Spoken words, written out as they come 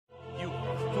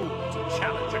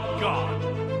to God.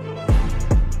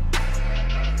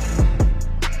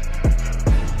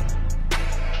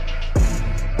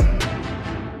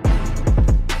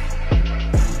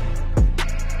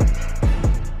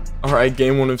 Alright,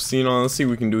 game 1 of Sinon. Let's see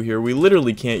what we can do here. We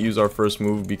literally can't use our first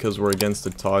move because we're against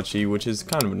Itachi, which is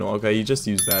kind of annoying. Okay, he just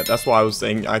used that. That's why I was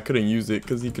saying I couldn't use it,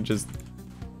 because he could just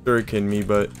shuriken me,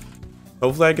 but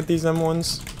hopefully I get these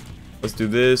M1s. Let's do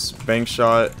this. Bank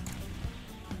shot.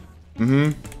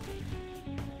 Do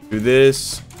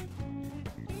this.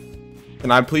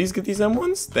 Can I please get these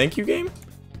M1s? Thank you, game.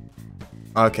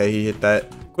 Okay, he hit that.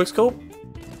 Quick scope.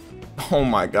 Oh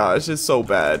my gosh, it's so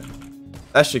bad.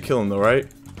 That should kill him though, right?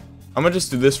 I'm gonna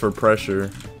just do this for pressure.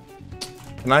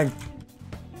 Can I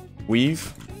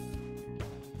weave?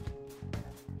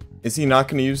 Is he not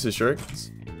gonna use his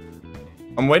shurikens?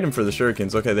 I'm waiting for the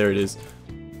shurikens. Okay, there it is.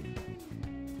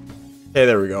 Okay,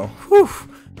 there we go. Whew.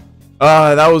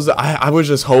 That was I was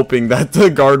just hoping that the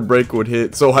guard break would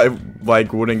hit, so I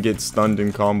like wouldn't get stunned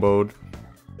and comboed.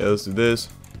 Okay, let's do this.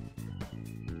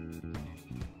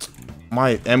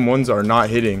 My M1s are not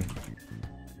hitting.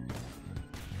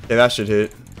 Okay, that should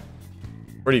hit.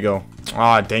 Where'd he go?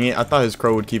 Ah, dang it. I thought his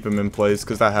crow would keep him in place,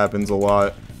 because that happens a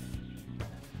lot.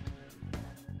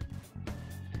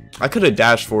 I could have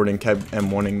dashed forward and kept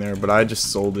M1ing there, but I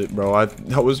just sold it, bro. I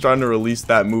was trying to release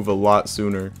that move a lot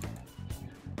sooner.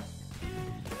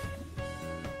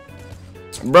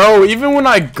 Bro, even when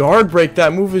I guard break,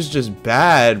 that move is just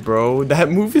bad, bro. That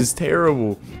move is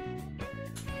terrible.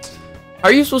 How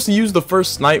are you supposed to use the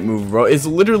first snipe move, bro? It's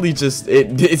literally just,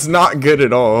 it's not good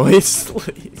at all. It's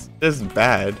just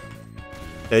bad.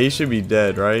 Yeah, he should be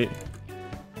dead, right?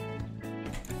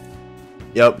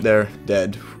 Yep, they're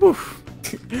dead. Whew.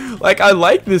 Like, I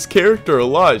like this character a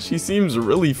lot. She seems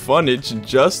really fun. It's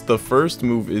just the first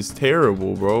move is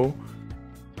terrible, bro.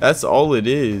 That's all it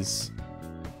is.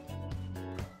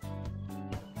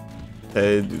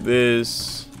 Okay, do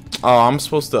this. Oh, I'm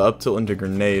supposed to up tilt into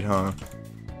grenade, huh?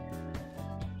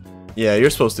 Yeah, you're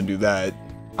supposed to do that.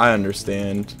 I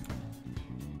understand.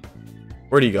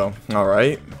 Where'd he go?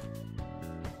 Alright.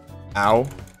 Ow.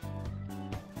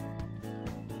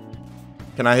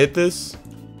 Can I hit this?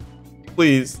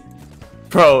 Please.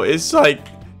 Bro, it's like...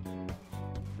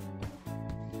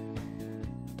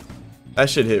 That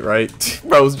should hit, right?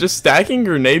 Bro, just stacking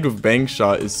grenade with bank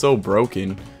shot is so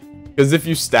broken. Because if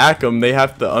you stack them, they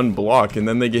have to unblock, and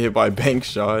then they get hit by bank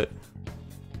shot.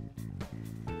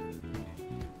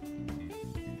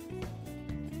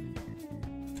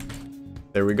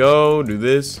 There we go. Do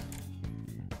this.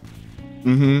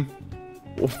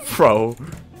 Bro.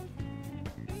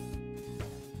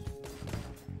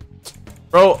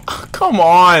 Bro, come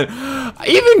on.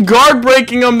 Even guard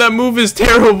breaking them, that move is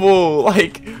terrible.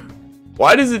 Like,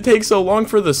 why does it take so long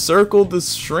for the circle to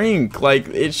shrink? Like,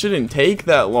 it shouldn't take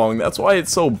that long. That's why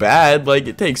it's so bad. Like,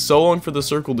 it takes so long for the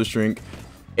circle to shrink.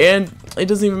 And it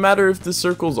doesn't even matter if the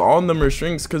circle's on them or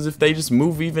shrinks, because if they just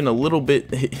move even a little bit,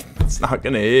 it's not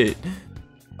gonna hit.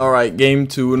 Alright, game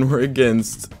 2, and we're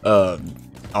against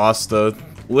Asta.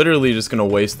 Literally just gonna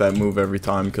waste that move every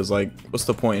time, because, like, what's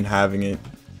the point in having it?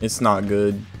 It's not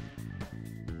good.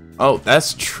 Oh,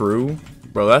 that's true?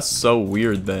 Bro, that's so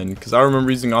weird then, because I remember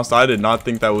using Asta. I did not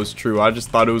think that was true. I just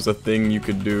thought it was a thing you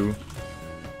could do.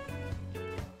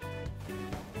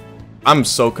 I'm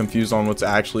so confused on what's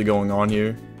actually going on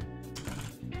here.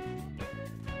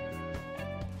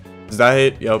 Does that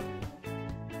hit? Yep.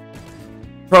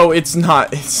 Bro, it's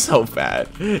not. It's so bad.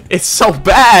 It's so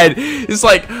bad. It's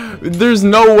like, there's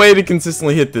no way to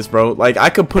consistently hit this, bro. Like, I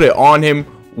could put it on him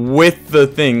with the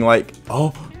thing. Like,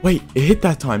 oh, wait, it hit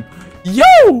that time.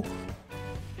 Yo!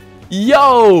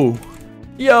 Yo!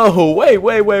 Yo! Wait.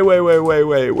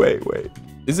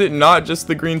 Is it not just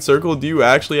the green circle? Do you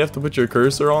actually have to put your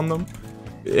cursor on them?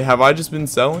 Have I just been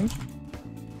selling?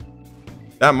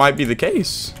 That might be the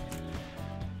case.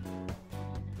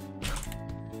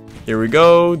 Here we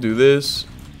go, do this.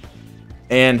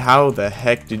 And how the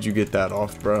heck did you get that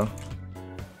off, bro?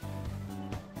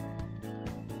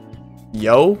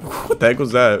 Yo, what the heck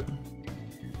was that?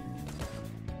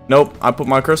 Nope, I put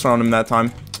my cursor on him that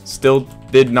time. Still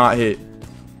did not hit.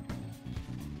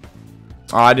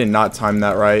 Oh, I did not time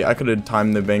that right. I could have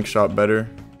timed the bank shot better.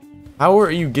 How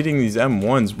are you getting these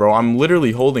M1s, bro? I'm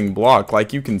literally holding block,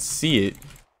 like you can see it.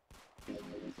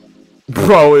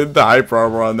 Bro, the hyper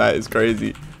armor on that is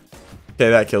crazy. Okay,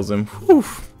 that kills him. Whew.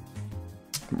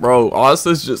 Bro,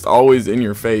 Asta's just always in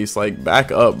your face. Like,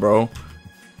 back up, bro.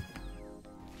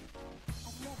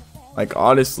 Like,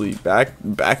 honestly,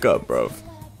 back up, bro.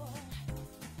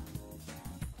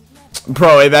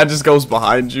 Bro, hey, that just goes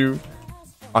behind you.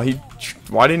 Oh,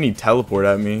 why didn't he teleport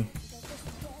at me?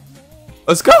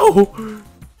 Let's go.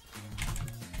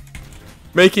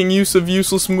 Making use of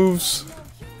useless moves.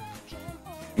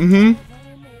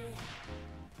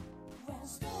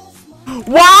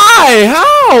 Why?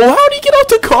 How did he get out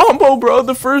the combo, bro?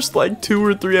 The first like 2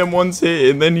 or 3 M1s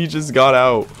hit, and then he just got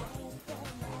out.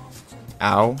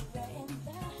 Ow.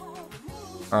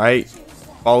 Alright.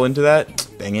 Fall into that.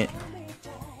 Dang it.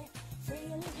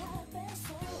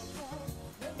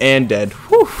 And dead.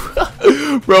 Whew.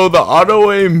 Bro, the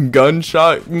auto-aim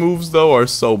gunshot moves, though, are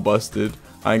so busted.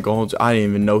 I ain't gonna hold you. I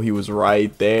didn't even know he was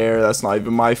right there. That's not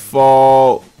even my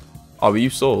fault. Oh, but you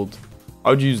sold. I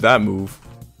would use that move.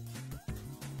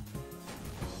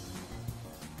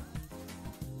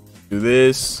 Do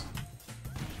this.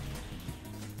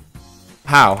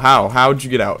 How'd you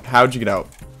get out? How'd you get out?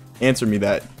 Answer me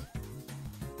that.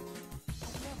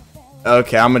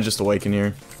 Okay, I'm gonna just awaken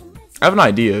here. I have an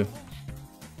idea.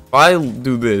 If I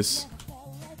do this,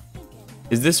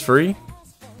 is this free?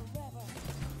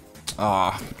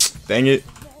 Ah, dang it.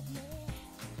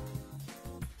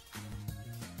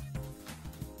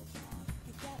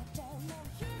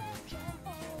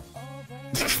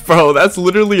 Bro, that's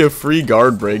literally a free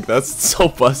guard break. That's so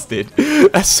busted.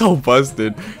 That's so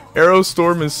busted. Arrow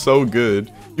Storm is so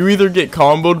good. You either get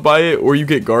comboed by it or you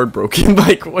get guard broken.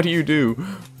 Like, what do?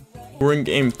 We're in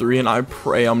game 3 and I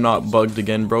pray I'm not bugged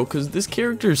again, bro, because this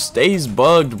character stays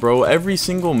bugged, bro. Every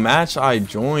single match I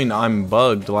join, I'm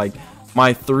bugged. Like,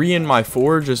 my 3 and my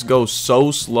 4 just go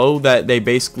so slow that they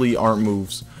basically aren't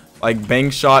moves. Like, bang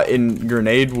shot and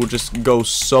grenade will just go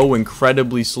so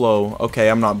incredibly slow. Okay,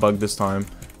 I'm not bugged this time.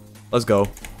 Let's go.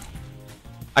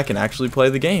 I can actually play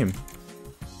the game.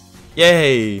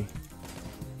 Yay.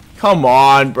 Come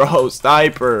on, bro.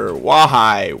 Sniper.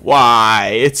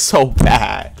 Why? It's so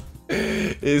bad.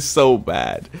 It's so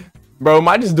bad. Bro, am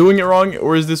I just doing it wrong?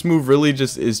 Or is this move really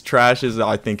just as trash as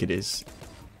I think it is?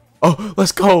 Oh,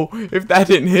 let's go. If that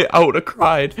didn't hit, I would have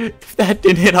cried. If that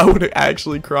didn't hit, I would have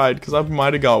actually cried. Because I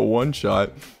might have got one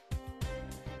shot.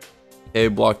 Okay,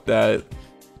 block that.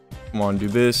 Come on, do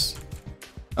this.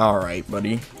 Alright,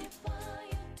 buddy.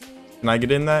 Can I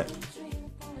get in that?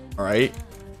 Alright.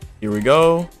 Here we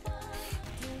go.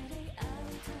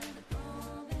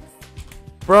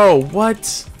 Bro,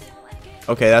 what?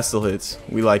 Okay, that still hits.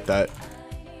 We like that.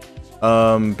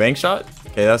 Bank shot?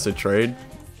 Okay, that's a trade.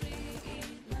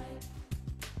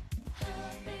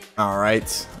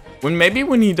 Alright. Maybe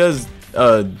when he does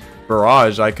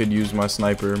barrage, I could use my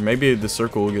sniper. Maybe the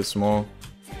circle will get small.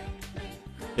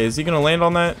 Okay, is he gonna land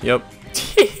on that? Yep.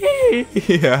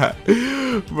 Yeah.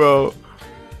 Bro.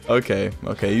 Okay,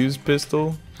 use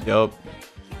pistol. Yup.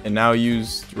 And now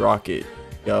use rocket.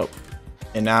 Yup.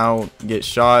 And now get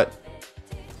shot.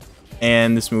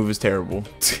 And this move is terrible.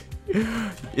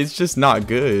 It's just not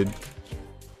good.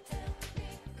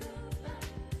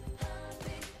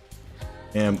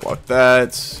 And block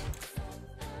that.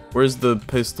 Where's the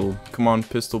pistol? Come on,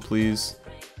 pistol, please.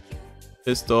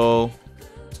 Pistol.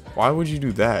 Why would you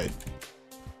do that?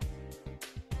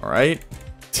 Alright.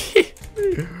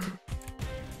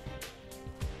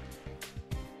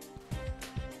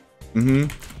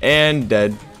 And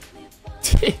dead.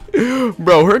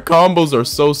 Bro, her combos are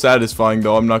so satisfying,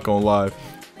 though. I'm not gonna lie.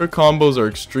 Her combos are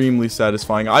extremely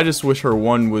satisfying. I just wish her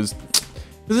one was...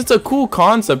 Because it's a cool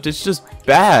concept. It's just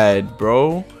bad,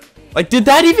 bro. Like, did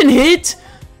that even hit?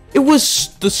 It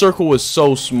was... The circle was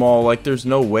so small. Like, there's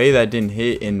no way that didn't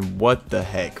hit. And what the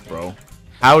heck, bro?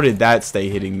 How did that stay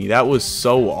hitting me? That was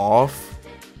so off.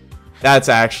 That's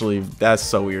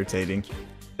so irritating.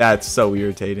 That's so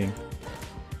irritating.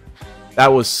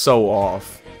 That was so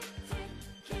off.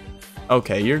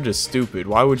 Okay, you're just stupid.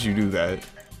 Why would you do that?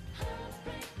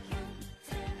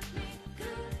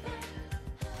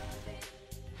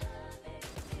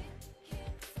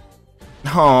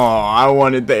 Oh, I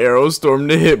wanted the arrow storm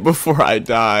to hit before I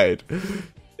died.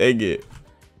 Dang it.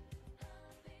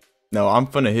 No, I'm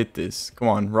gonna hit this. Come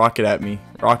on, rocket at me.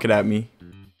 Rocket at me.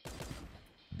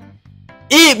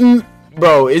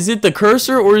 Bro, is it the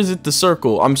cursor or is it the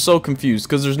circle? I'm so confused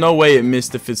because there's no way it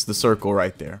missed if it's the circle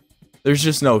right there. There's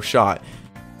just no shot.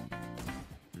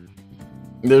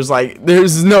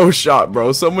 There's no shot,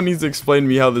 bro. Someone needs to explain to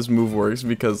me how this move works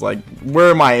because, like,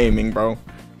 where am I aiming, bro?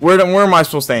 Where am I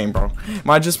supposed to aim, bro? Am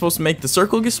I just supposed to make the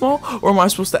circle get small or am I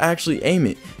supposed to actually aim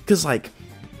it? Because, like,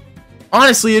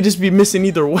 honestly, it'd just be missing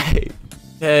either way.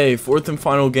 Okay, 4th and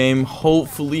final game.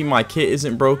 Hopefully my kit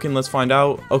isn't broken. Let's find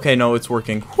out. Okay, no, it's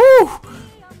working. Whew!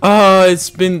 It's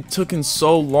been taking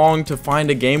so long to find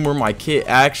a game where my kit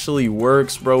actually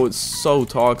works, bro. It's so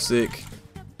toxic.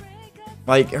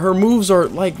 Like, her moves are,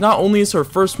 like, not only is her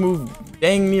first move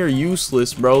dang near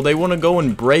useless, bro. They want to go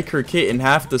and break her kit in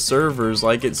half the servers.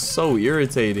 Like, it's so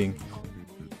irritating.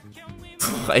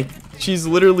 Like, she's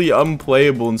literally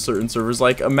unplayable in certain servers.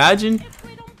 Like, imagine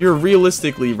you're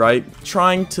realistically, right,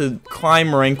 trying to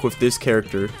climb rank with this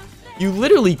character. You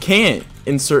literally can't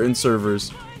in certain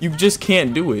servers. You just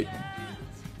can't do it.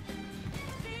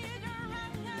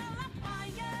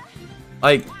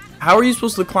 Like, how are you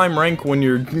supposed to climb rank when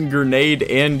your grenade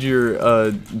and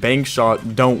your bank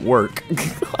shot don't work?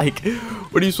 Like,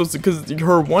 what are you supposed to? Because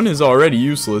her one is already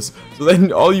useless. So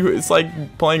then it's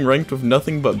like playing ranked with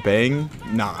nothing but bang.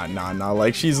 Nah.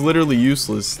 Like, she's literally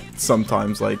useless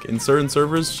sometimes. Like, in certain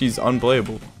servers, she's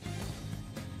unplayable.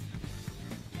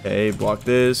 Okay, block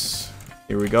this.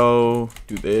 Here we go.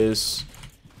 Do this.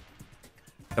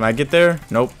 Can I get there?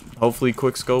 Nope. Hopefully,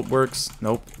 quick scope works.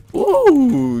 Nope.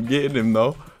 Woo! Getting him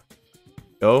though.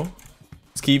 Go.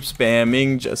 Just keep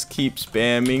spamming. Just keep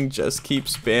spamming. Just keep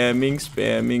spamming.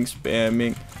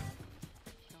 Spamming.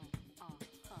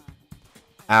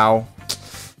 Ow.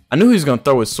 I knew he was gonna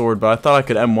throw his sword, but I thought I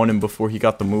could M1 him before he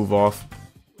got the move off.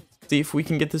 See if we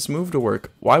can get this move to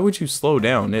work. Why would you slow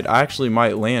down? It actually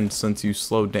might land since you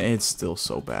slowed down. It's still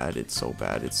so bad. It's so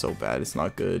bad. It's so bad. It's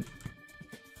not good.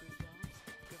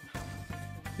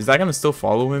 Is that gonna still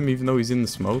follow him even though he's in the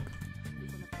smoke?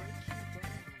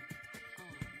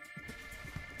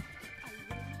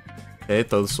 Okay,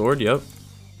 throw the sword, yep.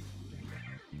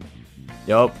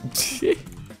 Yup.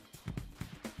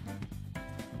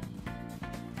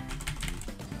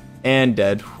 And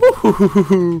dead.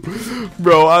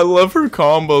 Bro, I love her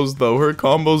combos though. Her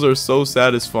combos are so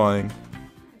satisfying.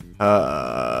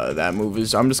 That move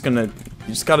is, you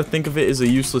just gotta think of it as a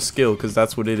useless skill, because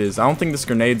that's what it is. I don't think this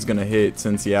grenade's gonna hit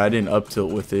since, yeah, I didn't up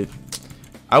tilt with it.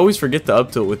 I always forget to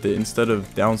up tilt with it instead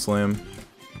of down slam.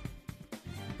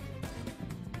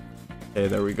 Okay,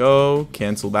 there we go.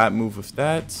 Cancel that move with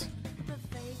that.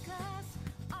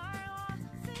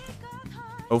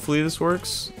 Hopefully this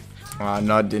works.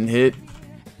 No, it didn't hit.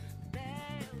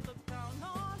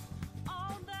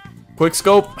 Quick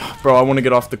scope. Bro, I want to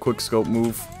get off the quick scope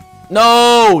move.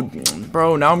 No!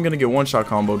 Bro, now I'm going to get one-shot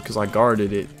comboed because I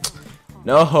guarded it.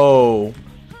 No!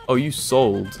 Oh, you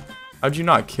sold. How'd you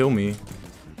not kill me?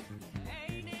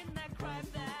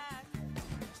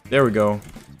 There we go.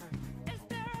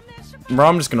 Bro,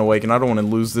 I'm just going to awaken. I don't want to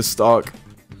lose this stock.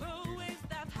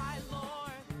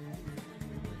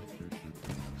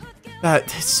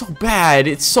 It's so bad.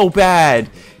 It's so bad.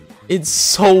 It's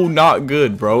so not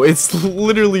good, bro. It's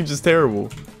literally just terrible.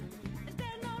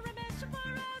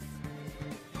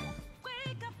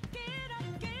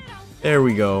 There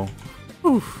we go.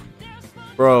 Oof.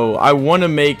 Bro, I want to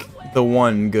make the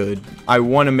one good. I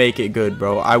want to make it good,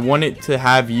 bro. I want it to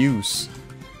have use.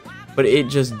 But it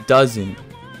just doesn't.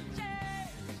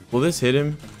 Will this hit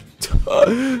him?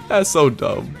 That's so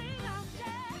dumb.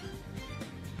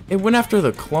 It went after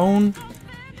the clone.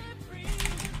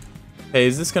 Hey,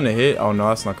 is this gonna hit? Oh no,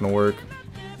 that's not gonna work.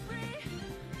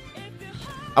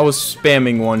 I was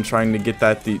spamming one trying to get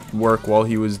that to work while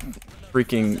he was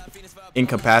freaking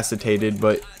incapacitated,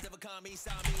 but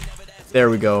there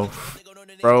we go.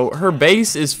 Bro, her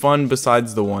base is fun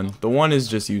besides the one. The one is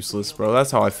just useless, bro.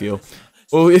 That's how I feel.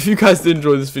 Well, if you guys did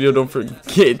enjoy this video, don't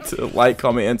forget to like,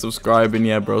 comment, and subscribe. And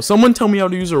yeah, bro, someone tell me how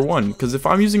to use her one, because if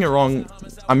I'm using it wrong,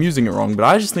 I'm using it wrong, but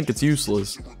I just think it's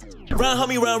useless. Run,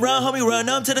 homie, run,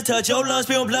 I'm to the touch. Your lungs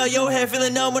spilling blood, your head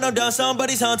feeling numb when I'm done.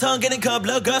 Somebody's tongue getting cut,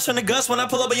 blood gush from the gust. When I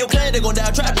pull up in your clan, they gon' die.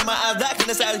 Trapped in my eyes, black in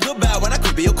the side, goodbye. When I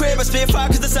creep in your crib, I spit fire,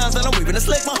 cause the sounds that I'm weaving. A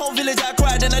slick, my whole village, I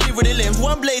cried, then I leave with the limbs.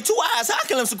 One blade, two eyes, I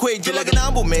kill him so quick. Just like an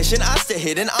humble mission, I stay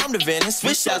hidden, I'm the venom.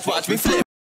 Switch shots, watch me flip.